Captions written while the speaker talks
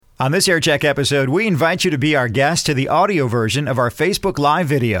On this AirCheck episode, we invite you to be our guest to the audio version of our Facebook Live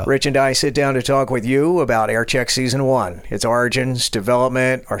video. Rich and I sit down to talk with you about AirCheck Season 1, its origins,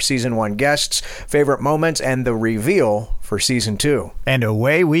 development, our Season 1 guests, favorite moments, and the reveal for Season 2. And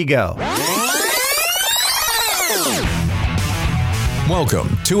away we go. Welcome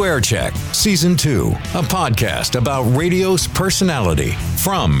to AirCheck Season 2, a podcast about radio's personality.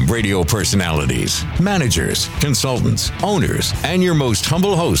 From radio personalities, managers, consultants, owners, and your most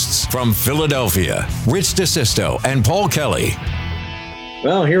humble hosts from Philadelphia, Rich DeSisto and Paul Kelly.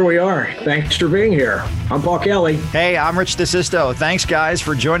 Well, here we are. Thanks for being here. I'm Paul Kelly. Hey, I'm Rich DeSisto. Thanks, guys,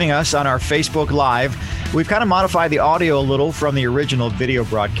 for joining us on our Facebook Live. We've kind of modified the audio a little from the original video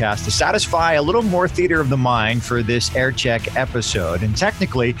broadcast to satisfy a little more theater of the mind for this AirCheck episode. And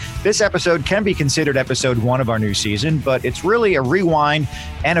technically, this episode can be considered episode 1 of our new season, but it's really a rewind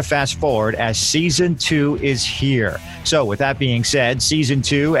and a fast forward as Season 2 is here. So with that being said, Season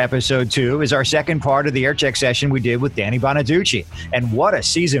 2, Episode 2 is our second part of the AirCheck session we did with Danny Bonaducci. And what a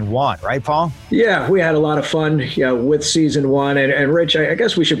Season 1, right, Paul? Yeah, we had a lot of fun with Season 1. And Rich, I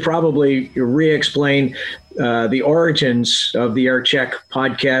guess we should probably re-explain the origins of the AirCheck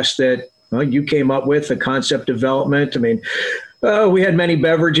podcast that you came up with, the concept development. I mean, we had many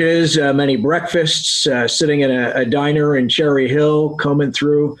beverages, many breakfasts, sitting in a diner in Cherry Hill, combing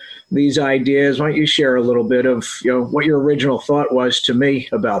through these ideas. Why don't you share a little bit of what your original thought was to me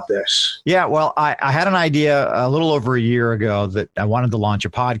about this? Yeah, well, I had an idea a little over a year ago that I wanted to launch a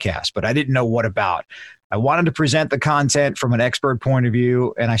podcast, but I didn't know what about. I wanted to present the content from an expert point of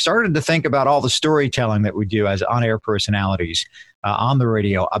view, and I started to think about all the storytelling that we do as on-air personalities on the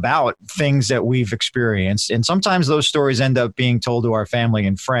radio about things that we've experienced. And sometimes those stories end up being told to our family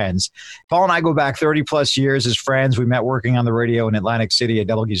and friends. Paul and I go back 30 plus years as friends. We met working on the radio in Atlantic City at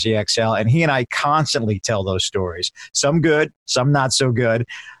WZXL, and he and I constantly tell those stories. Some good, some not so good.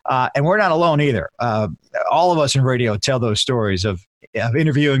 And we're not alone either. All of us in radio tell those stories of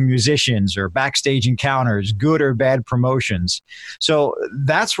interviewing musicians or backstage encounters, good or bad promotions. So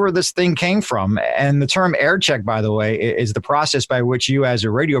that's where this thing came from. And the term AirCheck, by the way, is the process by which you as a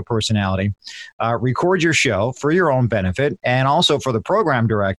radio personality record your show for your own benefit and also for the program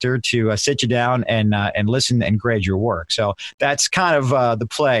director to sit you down and listen and grade your work. So that's kind of the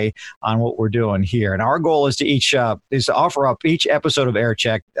play on what we're doing here. And our goal is to offer up each episode of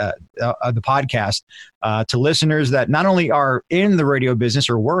AirCheck, the podcast, to listeners that not only are in the radio business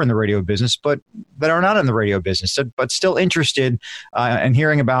or were in the radio business, but that are not in the radio business, but still interested in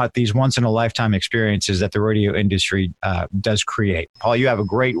hearing about these once-in-a-lifetime experiences that the radio industry does create. Paul, you have a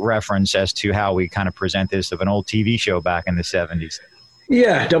great reference as to how we kind of present this of an old TV show back in the 70s.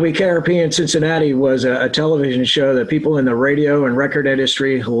 Yeah, WKRP in Cincinnati was a television show that people in the radio and record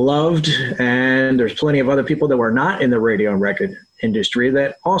industry loved, and there's plenty of other people that were not in the radio and record industry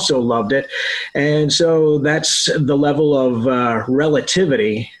that also loved it. And so that's the level of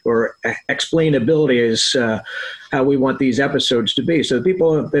relativity or explainability is how we want these episodes to be. So the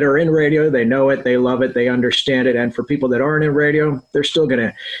people that are in radio, they know it, they love it, they understand it. And for people that aren't in radio, they're still going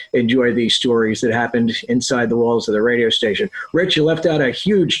to enjoy these stories that happened inside the walls of the radio station. Rich, you left out a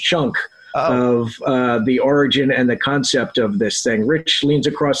huge chunk of the origin and the concept of this thing. Rich leans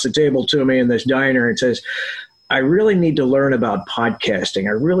across the table to me in this diner and says, I really need to learn about podcasting.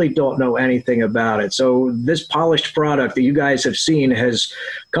 I really don't know anything about it. So this polished product that you guys have seen has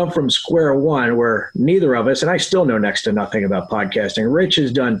come from square one where neither of us, and I still know next to nothing about podcasting. Rich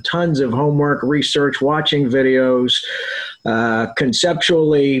has done tons of homework, research, watching videos,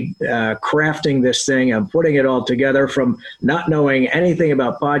 conceptually crafting this thing and putting it all together from not knowing anything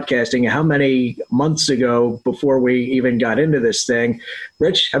about podcasting. How many months ago before we even got into this thing?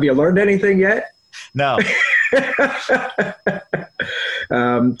 Rich, have you learned anything yet? No.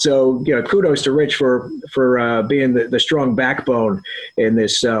 So, kudos to Rich for being the strong backbone in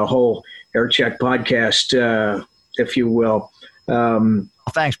this whole AirCheck podcast, if you will.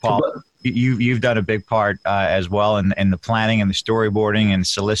 Thanks, Paul. You've done a big part as well in the planning and the storyboarding and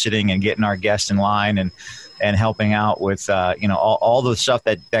soliciting and getting our guests in line and helping out with all the stuff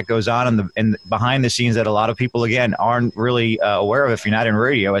that goes on in behind the scenes that a lot of people again aren't really aware of if you're not in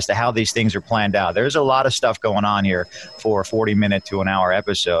radio as to how these things are planned out. There's a lot of stuff going on here for a 40-minute to an hour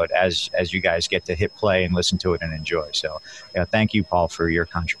episode as you guys get to hit play and listen to it and enjoy. So thank you, Paul, for your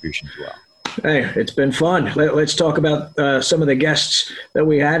contribution as well. Hey, it's been fun. Let's talk about some of the guests that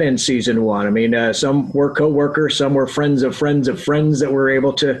we had in season one. I mean, some were coworkers, some were friends of friends of friends that we're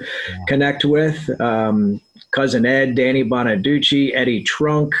able to connect with. Cousin Ed, Danny Bonaducci, Eddie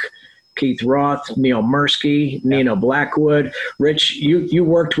Trunk, Keith Roth, Neil Mursky, Nina Blackwood. Rich, you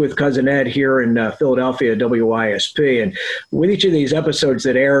worked with Cousin Ed here in Philadelphia, WISP, and with each of these episodes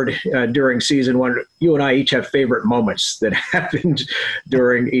that aired during season one, you and I each have favorite moments that happened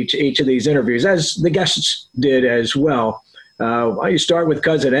during each of these interviews, as the guests did as well. Why don't you start with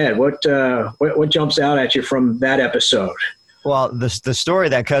Cousin Ed? What jumps out at you from that episode? Well, the story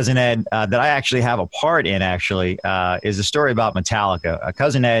that Cousin Ed, that I actually have a part in, is a story about Metallica.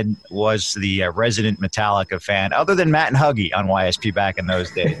 Cousin Ed was the resident Metallica fan, other than Matt and Huggy on YSP back in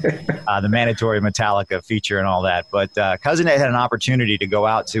those days, the mandatory Metallica feature and all that. But Cousin Ed had an opportunity to go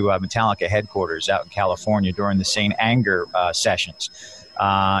out to Metallica headquarters out in California during the St. Anger sessions.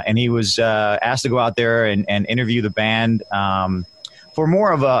 And he was asked to go out there and interview the band for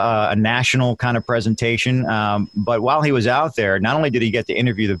more of a national kind of presentation. But while he was out there, not only did he get to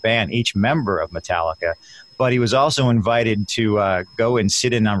interview the band, each member of Metallica, but he was also invited to go and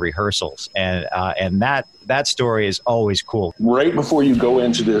sit in on rehearsals. And that story is always cool. Right before you go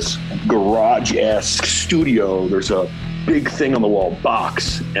into this garage-esque studio, there's a big thing on the wall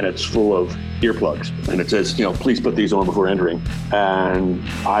box, and it's full of earplugs. And it says, please put these on before entering. And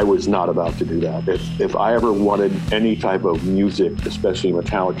I was not about to do that. If I ever wanted any type of music, especially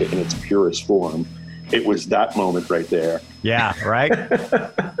Metallica in its purest form, it was that moment right there. Yeah, right?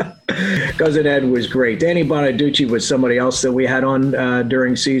 Cousin Ed was great. Danny Bonaducci was somebody else that we had on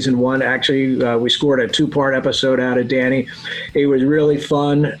during season one. Actually, we scored a 2-part episode out of Danny. He was really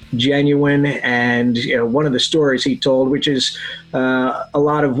fun, genuine, and one of the stories he told, which is a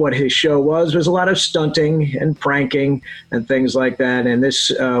lot of what his show was a lot of stunting and pranking and things like that. And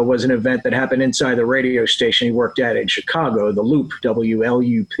this was an event that happened inside the radio station he worked at in Chicago, the Loop,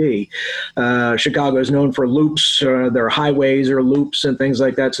 WLUP. Chicago is known for loops. There are highways or loops and things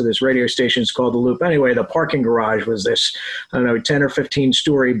like that. So this radio station is called the Loop. Anyway, the parking garage was this, 10 or 15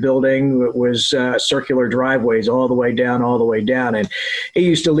 story building. It was circular driveways all the way down. And he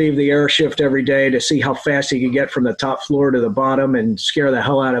used to leave the air shift every day to see how fast he could get from the top floor to the bottom and scare the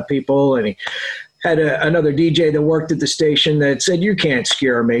hell out of people. And he had another DJ that worked at the station that said, "You can't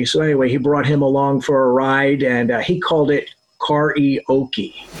scare me." So anyway, he brought him along for a ride, and he called it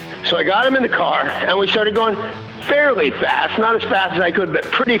karaoke. So I got him in the car, and we started going fairly fast, not as fast as I could, but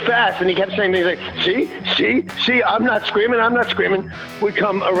pretty fast. And he kept saying things like, see, I'm not screaming. We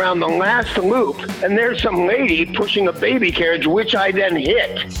come around the last loop, and there's some lady pushing a baby carriage, which I then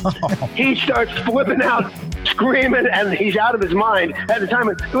hit. He starts flipping out, screaming, and he's out of his mind. At the time,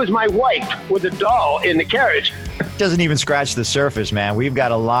 it was my wife with a doll in the carriage. Doesn't even scratch the surface, man. We've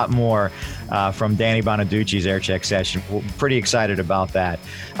got a lot more from Danny Bonaducci's Aircheck session. We're pretty excited about that.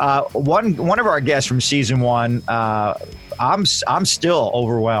 One of our guests from season one, I'm still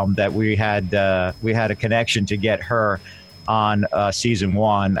overwhelmed that we had a connection to get her on season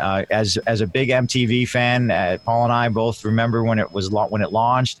one. As a big MTV fan, Paul and I both remember when it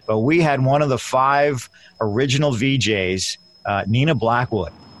launched. But we had one of the 5 original VJs, Nina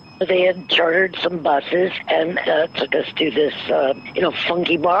Blackwood. They had chartered some buses and took us to this,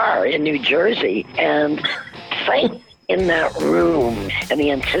 funky bar in New Jersey. And in that room, and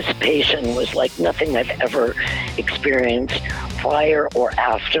the anticipation was like nothing I've ever experienced prior or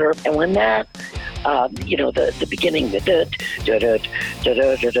after. And when that, the beginning, the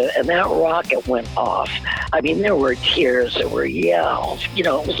and that rocket went off. I mean, there were tears, there were yells. It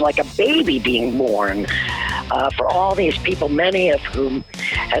was like a baby being born. For all these people, many of whom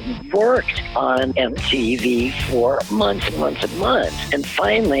had worked on MTV for months and months and months. And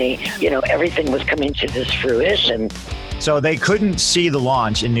finally, everything was coming to this fruition. So they couldn't see the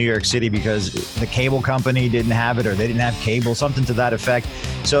launch in New York City because the cable company didn't have it, or they didn't have cable, something to that effect.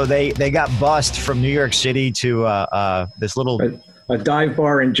 So they got bused from New York City to this little... A dive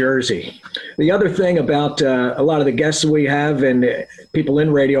bar in Jersey. The other thing about a lot of the guests we have, and people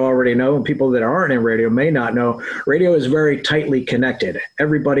in radio already know, and people that aren't in radio may not know, radio is very tightly connected.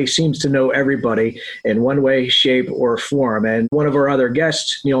 Everybody seems to know everybody in one way, shape, or form. And one of our other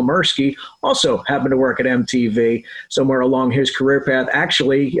guests, Neil Mursky, also happened to work at MTV somewhere along his career path,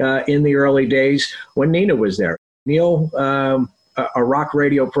 actually in the early days when Nina was there. Neil, a rock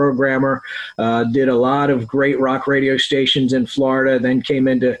radio programmer, did a lot of great rock radio stations in Florida, then came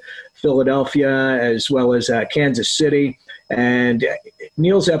into Philadelphia as well as Kansas City. And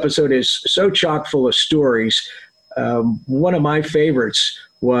Neil's episode is so chock full of stories. One of my favorites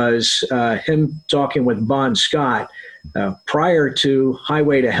was him talking with Bon Scott prior to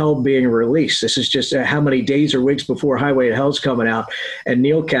Highway to Hell being released. This is just how many days or weeks before Highway to Hell's coming out. And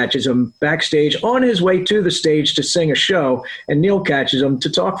Neil catches him backstage on his way to the stage to sing a show. And Neil catches him to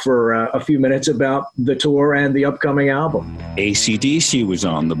talk for a few minutes about the tour and the upcoming album. AC/DC was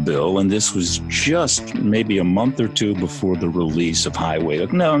on the bill, and this was just maybe a month or two before the release of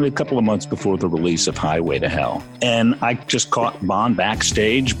a couple of months before the release of Highway to Hell. And I just caught Bon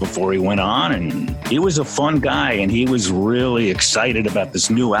backstage before he went on, and he was a fun guy, and he was really excited about this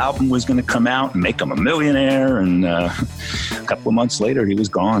new album was going to come out and make him a millionaire. And a couple of months later, he was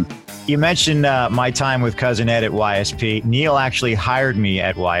gone. You mentioned my time with Cousin Ed at YSP. Neil actually hired me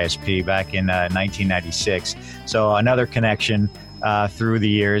at YSP back in 1996. So another connection through the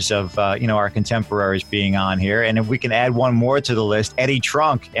years of, our contemporaries being on here. And if we can add one more to the list, Eddie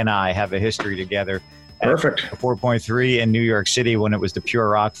Trunk and I have a history together. Perfect. 4.3 in New York City when it was the Pure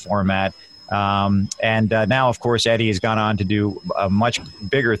Rock format. And now, of course, Eddie has gone on to do much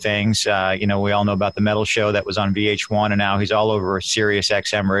bigger things. We all know about the metal show that was on VH1, and now he's all over Sirius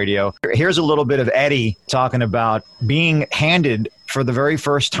XM radio. Here's a little bit of Eddie talking about being handed for the very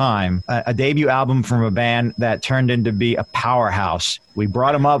first time a debut album from a band that turned into be a powerhouse. We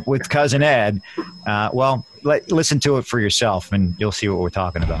brought him up with Cousin Ed. Listen to it for yourself, and you'll see what we're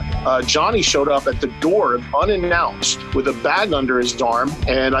talking about here. Johnny showed up at the door unannounced with a bag under his arm,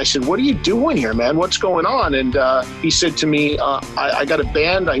 and I said, "What are you doing here, man? What's going on?" And he said to me, I got a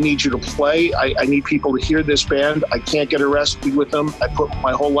band I need you to play. I need people to hear this band. I can't get arrested with them. I put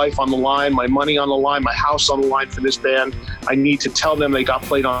my whole life on the line, my money on the line, my house on the line for this band. I need to tell them they got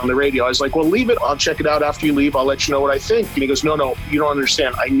played on the radio." I was like, "Well, leave it. I'll check it out after you leave. I'll let you know what I think." And he goes, No, you don't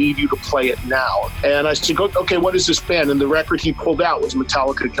understand. I need you to play it now." And I said, "Okay, what is this band?" And the record he pulled out was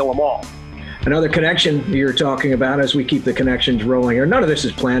Metallica, Kill 'Em All. Another connection you're talking about, as we keep the connections rolling here, none of this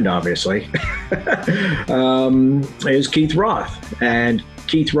is planned, obviously, is Keith Roth. And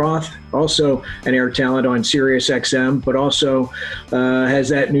Keith Roth, also an air talent on Sirius XM, but also has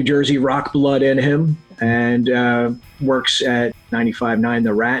that New Jersey rock blood in him, and works at 95.9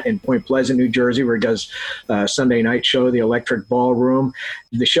 The Rat in Point Pleasant, New Jersey, where he does a Sunday night show, the Electric Ballroom.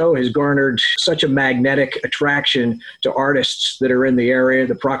 The show has garnered such a magnetic attraction to artists that are in the area,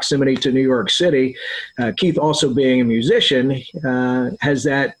 the proximity to New York City. Keith, also being a musician, has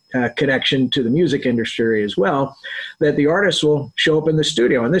that connection to the music industry as well, that the artists will show up in the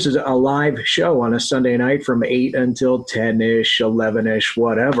studio. And this is a live show on a Sunday night from 8 until 10-ish, 11-ish,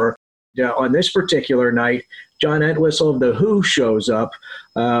 whatever. On this particular night, John Entwistle of The Who shows up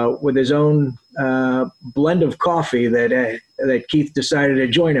with his own blend of coffee that Keith decided to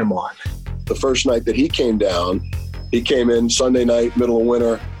join him on. The first night that he came down, he came in Sunday night, middle of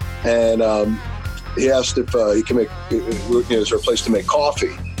winter, and he asked if he can make, is there a place to make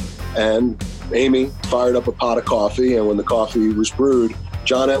coffee? And Amy fired up a pot of coffee, and when the coffee was brewed,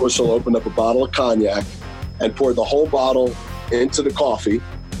 John Entwistle opened up a bottle of cognac and poured the whole bottle into the coffee,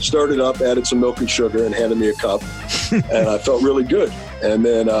 stirred it up, added some milk and sugar, and handed me a cup. And I felt really good. And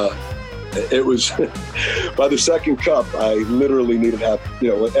then it was, by the second cup, I literally needed to have,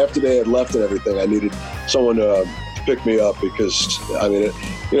 after they had left and everything, I needed someone to pick me up because,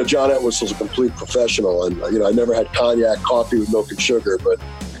 John Entwistle's a complete professional. And, I never had cognac, coffee with milk and sugar, but,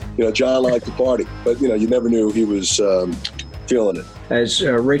 John liked to party. But, you never knew he was feeling it. As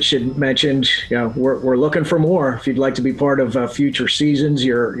Rich had mentioned, we're looking for more. If you'd like to be part of future seasons,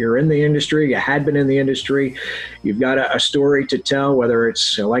 you're in the industry, you had been in the industry, you've got a story to tell, whether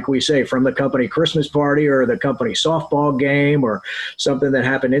it's, like we say, from the company Christmas party or the company softball game or something that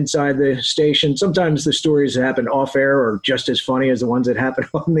happened inside the station. Sometimes the stories that happen off air are just as funny as the ones that happen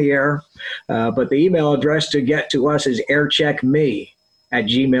on the air. But the email address to get to us is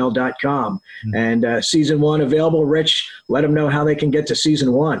aircheckme@gmail.com. And season 1 available. Rich, let them know how they can get to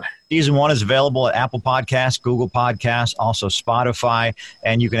season 1. Season 1 is available at Apple Podcasts, Google Podcasts, also Spotify,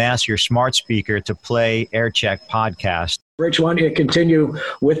 and you can ask your smart speaker to play Aircheck Podcast. Rich, why don't you continue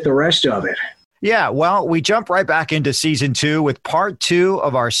with the rest of it? Yeah, well, we jump right back into season 2 with part 2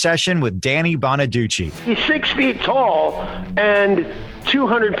 of our session with Danny Bonaducci. He's 6 feet tall and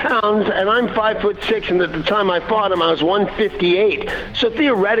 200 pounds, and I'm 5'6", and at the time I fought him, I was 158. So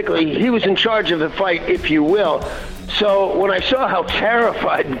theoretically, he was in charge of the fight, if you will. So when I saw how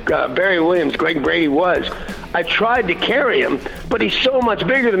terrified Barry Williams, Greg Brady was, I tried to carry him, but he's so much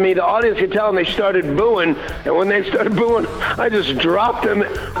bigger than me, the audience could tell, and they started booing. And when they started booing, I just dropped him.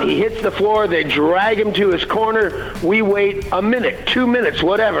 He hits the floor. They drag him to his corner. We wait a minute, 2 minutes,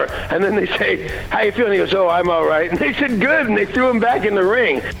 whatever. And then they say, "How you feeling?" He goes, "Oh, I'm all right." And they said, "Good." And they threw him back in the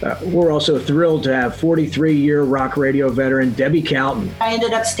ring. We're also thrilled to have 43-year rock radio veteran Debbie Calton. I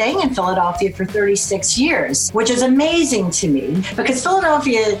ended up staying in Philadelphia for 36 years, which is amazing. amazing to me because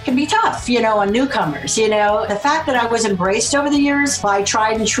Philadelphia can be tough, on newcomers. The fact that I was embraced over the years by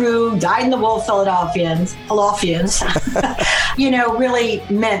tried and true, dyed-in-the-wool Philadelphians, really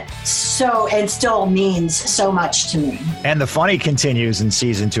meant so and still means so much to me. And the funny continues in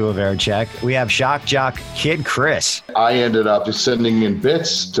season 2 of Air Check. We have shock jock Kid Chris. I ended up just sending in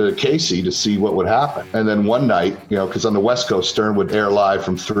bits to Casey to see what would happen. And then one night, because on the West Coast, Stern would air live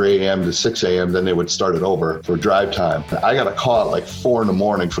from 3 a.m. to 6 a.m. Then they would start it over for drive time. I got a call at like 4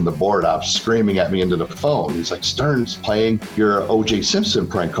 a.m. from the board op screaming at me into the phone. He's like, Stern's playing your O.J. Simpson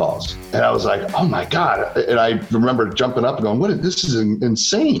prank calls. And I was like, oh my God. And I remember jumping up and going, this is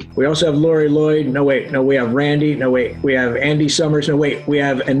insane. We also have Lori Lloyd. No, we have Randy. No, we have Andy Summers. No, we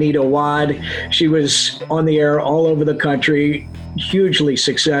have Anita Wad. She was on the air all over the country, hugely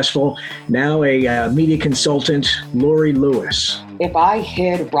successful. Now a media consultant, Lori Lewis. If I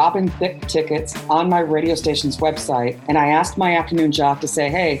hid Robin Thicke tickets on my radio station's website and I asked my afternoon jock to say,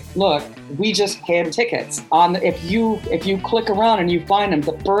 hey, look, we just hid tickets on if you click around and you find them,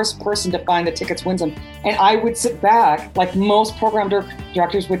 the first person to find the tickets wins them. And I would sit back, like most program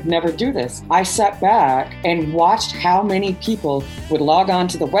directors would never do this. I sat back and watched how many people would log on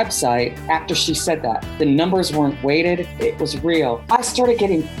to the website after she said that. The numbers weren't weighted. It was real. I started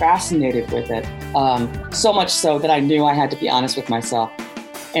getting fascinated with it. So much so that I knew I had to be honest with myself.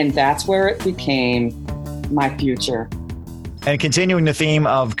 And that's where it became my future. And continuing the theme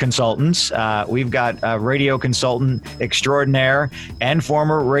of consultants, we've got a radio consultant extraordinaire and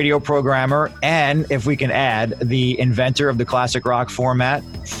former radio programmer, and if we can add, the inventor of the classic rock format,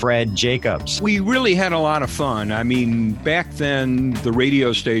 Fred Jacobs. We really had a lot of fun. I mean, back then, the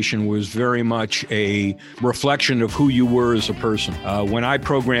radio station was very much a reflection of who you were as a person. When I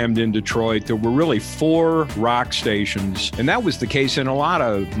programmed in Detroit, there were really 4 rock stations, and that was the case in a lot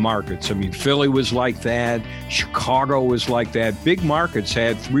of markets. I mean, Philly was like that, Chicago was like that. Big markets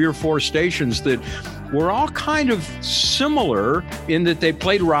had 3 or 4 stations that were all kind of similar in that they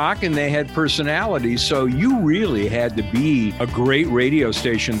played rock and they had personalities. So you really had to be a great radio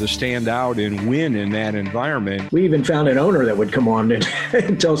station to stand out and win in that environment. We even found an owner that would come on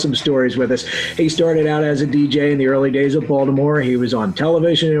and tell some stories with us. He started out as a DJ in the early days of Baltimore. He was on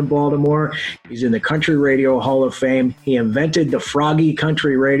television in Baltimore. He's in the Country Radio Hall of Fame. He invented the Froggy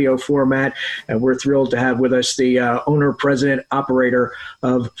Country Radio format, and we're thrilled to have with us the owner, president, operator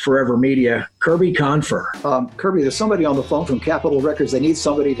of Forever Media, Kirby Confer. Kirby, there's somebody on the phone from Capitol Records. They need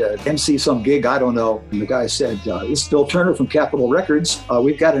somebody to MC some gig. I don't know. And the guy said, this is Bill Turner from Capitol Records.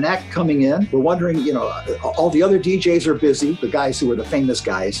 We've got an act coming in. We're wondering, all the other DJs are busy, the guys who are the famous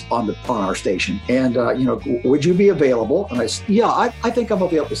guys on our station. And, would you be available? And I said, yeah, I think I'm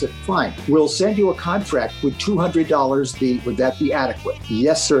available. I said, fine. We'll send you a contract. Would $200 would that be adequate?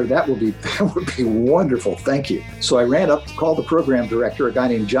 Yes, sir. That would be wonderful. Thank you. So I ran up to call the program director, a guy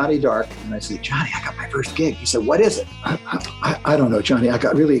named Johnny Dark. And I said, Johnny, I got my first gig. He said, what is it? I don't know, Johnny. I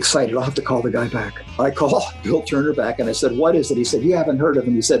got really excited. I'll have to call the guy back. I called Bill Turner back and I said, what is it? He said, you haven't heard of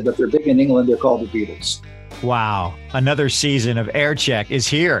them. He said, but they're big in England. They're called the Beatles. Wow. Another season of Air Check is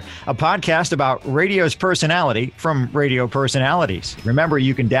here, a podcast about radio's personality from radio personalities. Remember,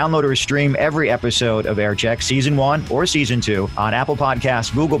 you can download or stream every episode of Air Check, season 1 or season 2, on Apple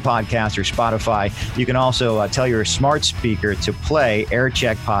Podcasts, Google Podcasts, or Spotify. You can also tell your smart speaker to play Air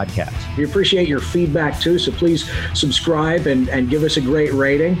Check Podcast. We appreciate your feedback too, so please subscribe and give us a great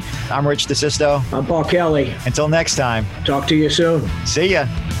rating. I'm Rich DeSisto. I'm Paul Kelly. Until next time. Talk to you soon. See ya.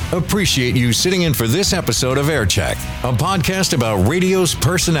 Appreciate you sitting in for this episode of Air Check, a podcast about radio's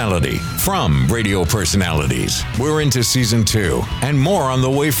personality from radio personalities. We're into season 2 and more on the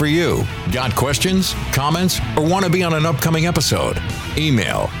way for you. Got questions, comments, or want to be on an upcoming episode?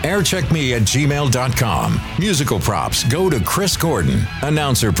 Email aircheckme@gmail.com. Musical props go to Chris Gordon.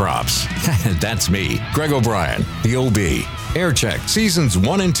 Announcer props. That's me, Greg O'Brien, the OB. Air Check Seasons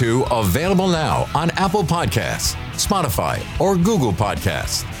 1 and 2 available now on Apple Podcasts, Spotify, or Google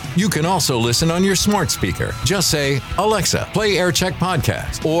Podcasts. You can also listen on your smart speaker. Just say, Alexa, play Air Check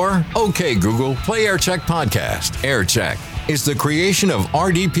Podcast, or OK Google, play Air Check Podcast. Air Check is the creation of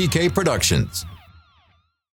RDPK Productions.